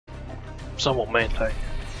Some will maintain.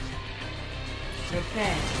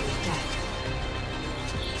 Prepare to attack.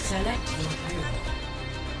 Select your hero.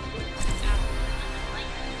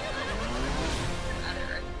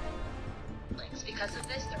 Because of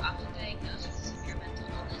this, they're often diagnosed with severe mental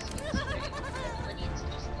illness because of their inability to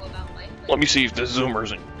just go about life. Let me see if the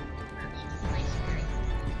zoomers in.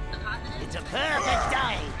 It's a perfect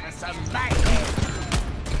day for some mayhem.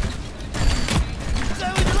 So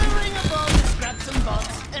we're delivering a bomb to scrap some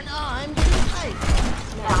bots, and I'm getting paid.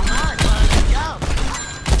 Now my time to go.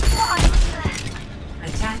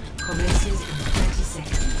 Attack commences in 30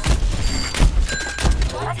 seconds.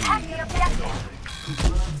 Attack the objective. Who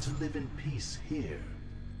learn to live in peace here.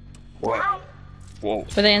 What? Whoa.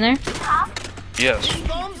 Were they in there? Yes.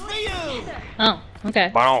 Bombs for you. Oh, okay.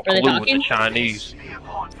 But I don't Were they collude with the talking? Chinese.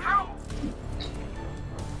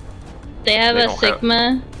 They have They a don't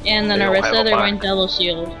Sigma and then they don't have Orisa, a they're going mic. double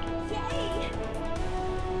shield.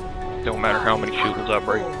 Don't matter how many shields I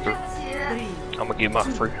break through. I'm gonna get my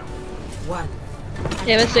free. 1.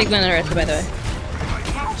 They have a Sigma and Orisa, by the way.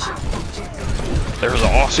 There's an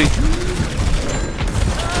Aussie.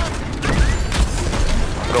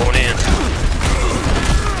 I'm going in.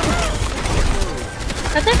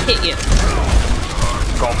 How'd that hit you?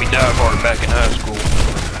 Called me die hard back in high school.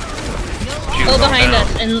 She Oh, was on behind down. us,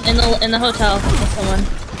 in the hotel with someone.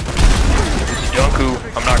 This is Junku.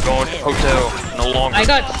 I'm not going to hotel no longer. I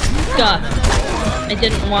got stuck. I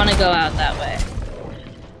didn't want to go out that way.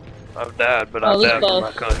 I've died, but Oh, I've we died for both.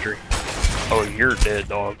 my country. Oh, you're dead,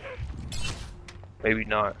 dog. Maybe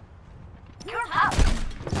not. You're up.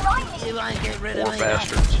 Join me. You won't get rid of Poor me.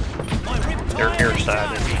 bastards. They're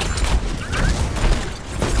nearsighted.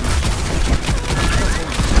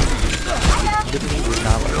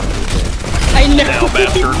 I know. Now,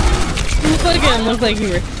 bastard. You fucking look like you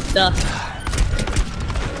were stuck.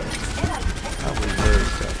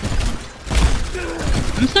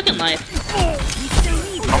 I'm stuck in life.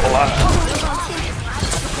 I'm alive.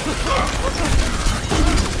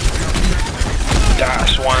 Die,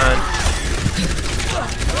 swine.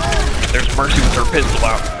 There's Mercy with her pistol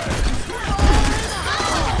out.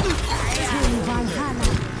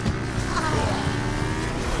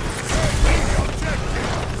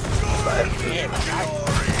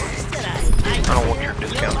 I don't want your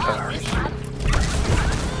discount tires.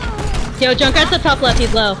 Yo, Junkrat's up top left,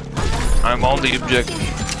 he's low. I'm on the objective.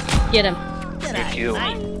 Get him. Good kill.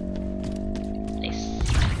 Nice.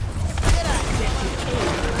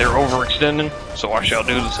 They're overextending, so I shall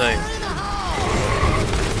do the same.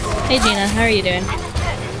 Hey Gina, how are you doing?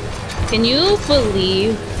 Can you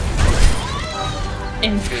believe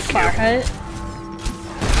in Farhut?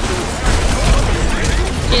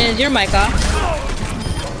 Gina, is your mic off?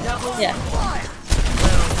 Yeah.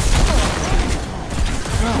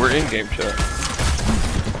 We're in game chat.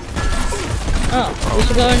 Oh, we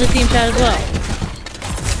should go into team chat as well.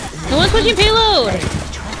 No one's pushing payload!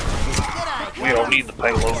 We don't need the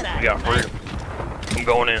payload. We got freedom. I'm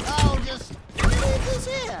going in. Oh, just leave this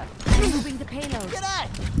here. Moving the payload. G'day.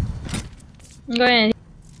 I'm going in.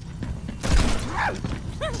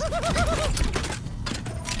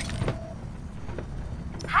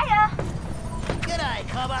 Hiya. G'day,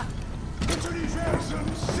 cobber.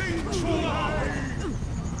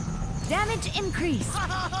 Damage increased.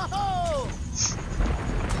 Oh,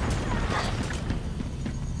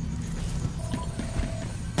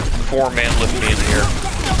 4-man lift me in the air.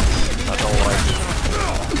 I don't like it.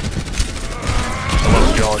 Hello,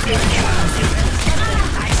 George.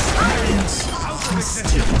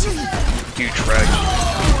 Huge frag.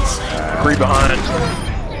 3 behind.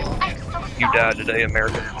 You died today,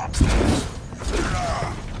 America.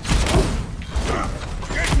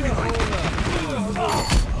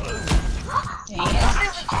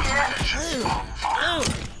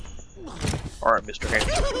 Alright, Mr.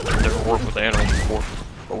 Hanson. Never worked with animals before,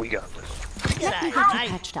 but we got this. g'day, mate.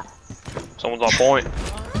 Patched up. Someone's on point.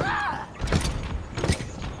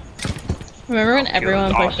 Remember when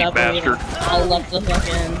everyone Aussie pushed up and we bastard. all left the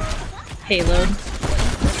fucking payload?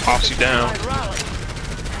 Aussie down.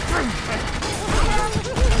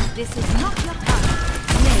 This is not your time.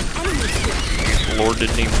 Name enemy skill. The Lord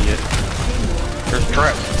didn't need me yet. There's a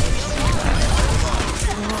trap.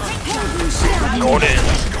 Going in.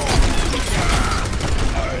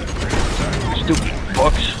 Stupid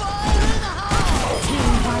fucks.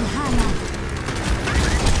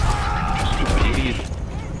 Stupid idiot.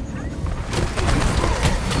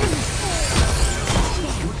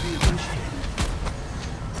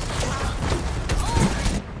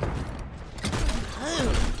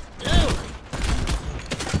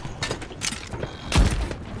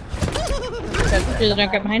 There's a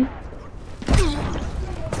Junkrat behind.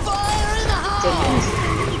 Fire in the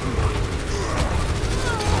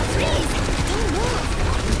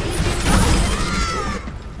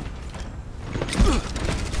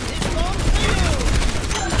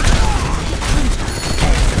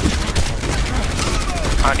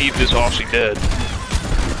I need this Aussie dead.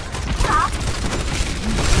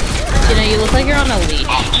 You know, you look like you're on a leash.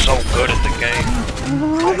 I'm so good at the game.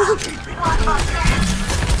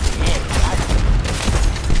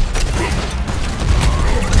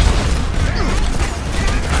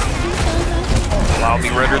 Well, I'll be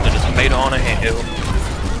redder than a tomato on a handhill.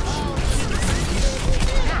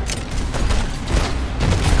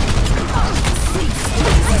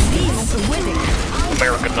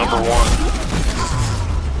 America #1.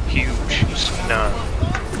 Huge. Nah.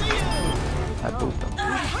 I booped them.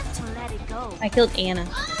 I killed Anna.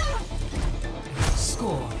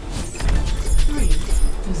 Score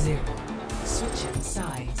 3-0. Switching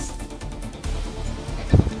sides.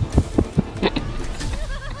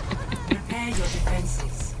 Prepare your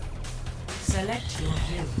defenses. Select your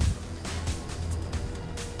hero.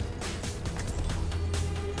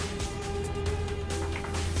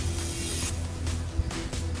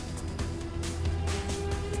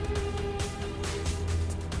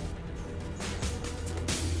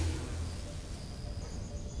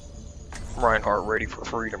 Reinhardt ready for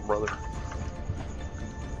freedom, brother.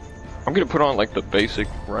 I'm gonna put on like the basic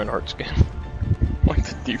Reinhardt skin. Like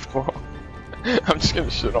the default. I'm just gonna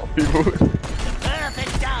shit on people.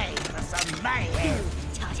 Perfect day for some mayhem.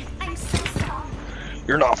 I'm so sorry.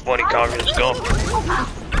 You're not funny, communist scum.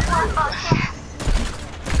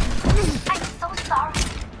 I'm so sorry.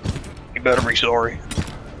 You better be sorry.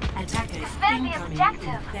 Attackers Very incoming objective.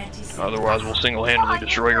 in 30 seconds. Otherwise, we'll single-handedly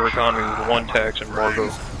destroy your economy with one tax embargo.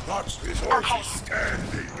 Okay.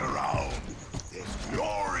 Standing around. There's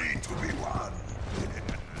glory to be won.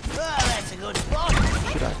 Well, that's a good spot.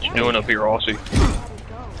 What you doing up here, Aussie?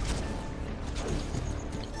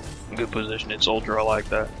 Good position in soldier. I like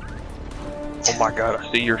that. Oh my God!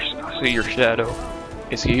 I see your shadow.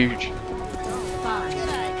 It's huge.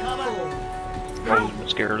 I've always been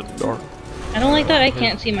scared of the dark. I don't like that I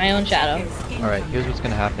can't see my own shadow. Alright, here's what's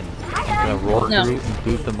gonna happen. I'm gonna roll No. through and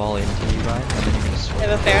boot them all into you, Ryan, and then you're gonna You swing.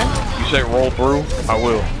 have a Pharah? You say roll through? I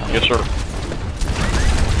will. Yes, sir.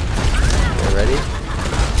 Okay, ready?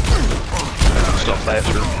 Stuff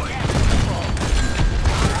faster.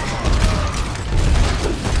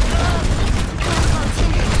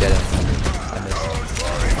 Get him. I missed.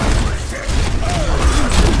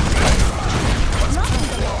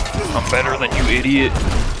 I'm better than you, idiot.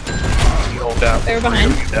 You don't doubt. They're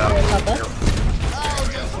behind. You doubt. They're above us.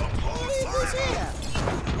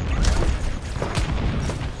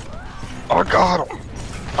 I got him.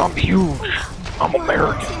 I'm huge. I'm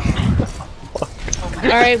American.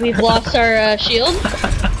 Alright, we've lost our shield.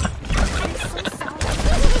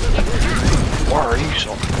 Why are you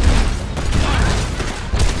so?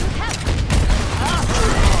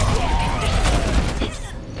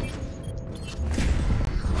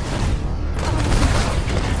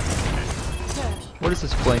 What is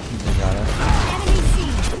this flanking Zenyatta?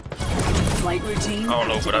 Flight routine. I don't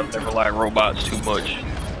know, but I've never liked robots too much.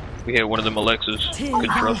 We had one of them Alexas.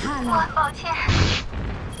 Couldn't trust her.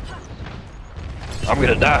 I'm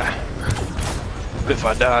gonna die. But if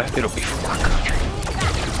I die, it'll be for my country.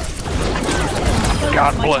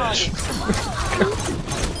 God bless.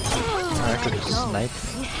 I could just snipe.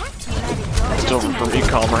 It's over for me,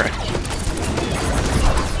 comrade.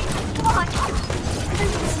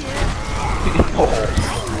 Oh.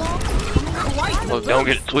 Look, don't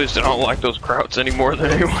get it twisted. I don't like those krauts any more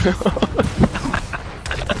than anyone else.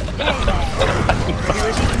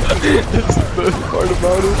 That's the best part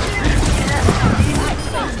about it.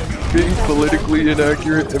 Being politically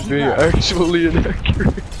inaccurate and being actually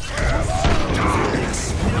inaccurate.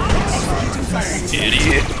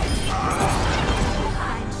 Idiot.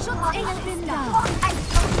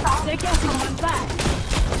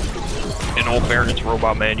 In all fairness,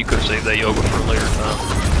 Robot Man, you could have saved that yoga for a later time.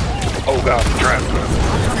 Oh god, I'm trapped.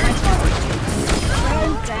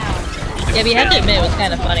 Yeah, but you have to admit it was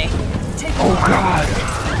kind of funny. Oh god.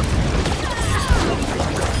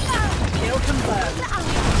 Kill confirmed.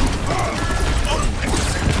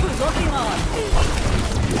 Looking on.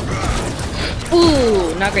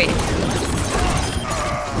 Ooh, not great.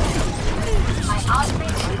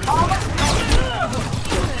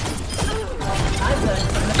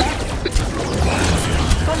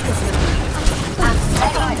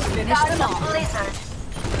 Finish them off.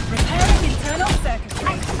 Repairing internal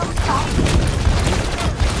circuitry.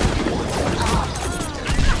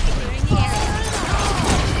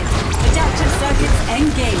 Adaptive circuits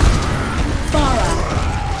engaged. Farah.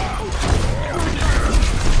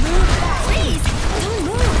 Please, don't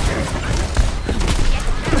move.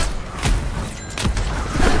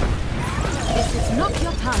 This is not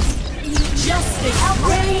your time. Justice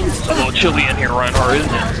reigns. It's a little chilly in here, Reinhardt,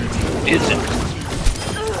 isn't it? Isn't it?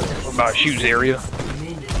 Shoes area.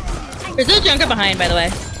 There's no Junkrat behind, by the way.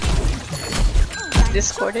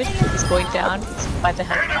 Discorded. He's going down. He's by the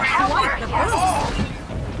head.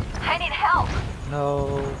 I need help.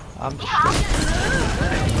 No, I'm just.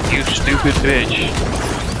 You stupid bitch.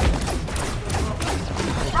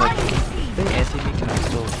 Like, they anti-me, can I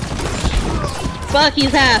still? Fuck,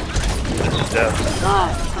 he's half. Death.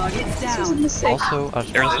 Target's down. Also, I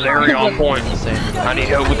was There's an area on point. I need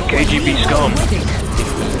help with the KGB scum.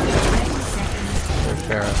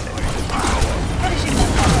 Fair.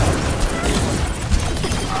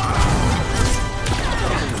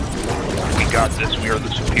 We got this. We are the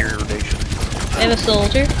superior nation. I have a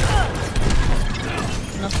soldier.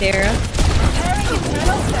 No Kara.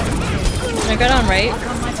 I got on right.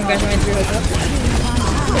 You guys went through hook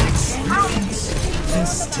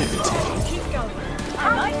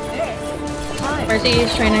Mercy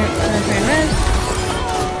is trying to res.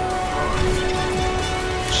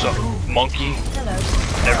 Suck, monkey.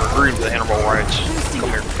 Never agreed with animal rights. Come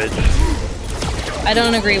here, bitch. I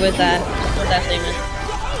don't agree with that. With that statement.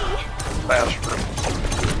 Bastard.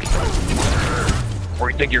 Where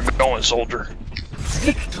you think you're going, soldier?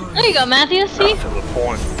 There you go, Matthew. See? Not to the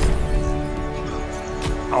point.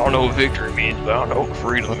 I don't know what victory means, but I don't know what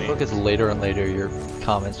freedom means. Look, as later and later, your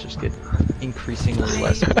comments just get increasingly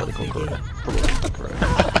less political correct.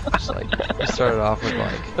 Just like, you started off with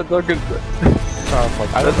like, That's not good.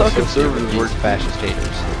 I That's how conservatives work. Fascist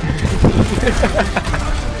haters.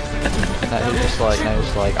 Now you're just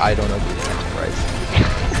like, I don't agree with anti-rights.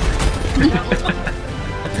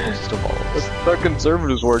 Just evolves. That's how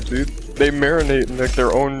conservatives work, dude. They marinate in like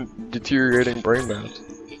their own deteriorating brain mass.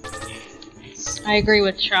 I agree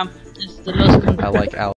with Trump. It's the most. I like Al.